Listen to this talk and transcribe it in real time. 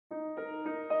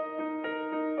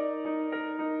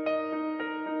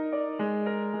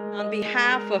On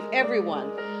behalf of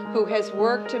everyone who has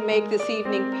worked to make this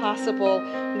evening possible,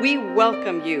 we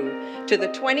welcome you to the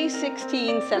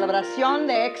 2016 Celebración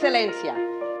de Excelencia.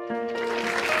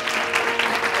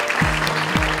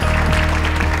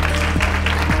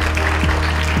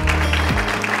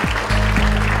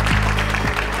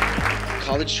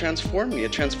 College transformed me.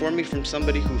 It transformed me from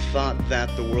somebody who thought that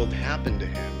the world happened to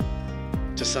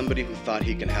him to somebody who thought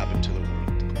he can happen to the world.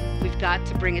 We've got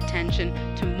to bring attention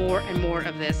to more and more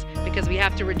of this because we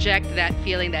have to reject that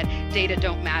feeling that data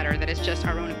don't matter, that it's just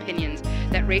our own opinions,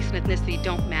 that race and ethnicity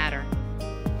don't matter.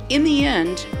 In the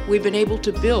end, we've been able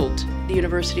to build the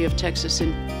University of Texas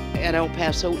at El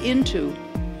Paso into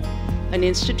an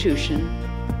institution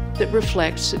that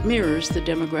reflects, that mirrors the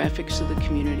demographics of the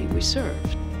community we serve.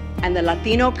 And the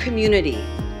Latino community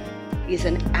is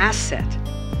an asset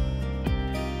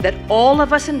that all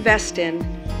of us invest in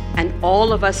and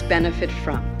all of us benefit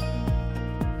from.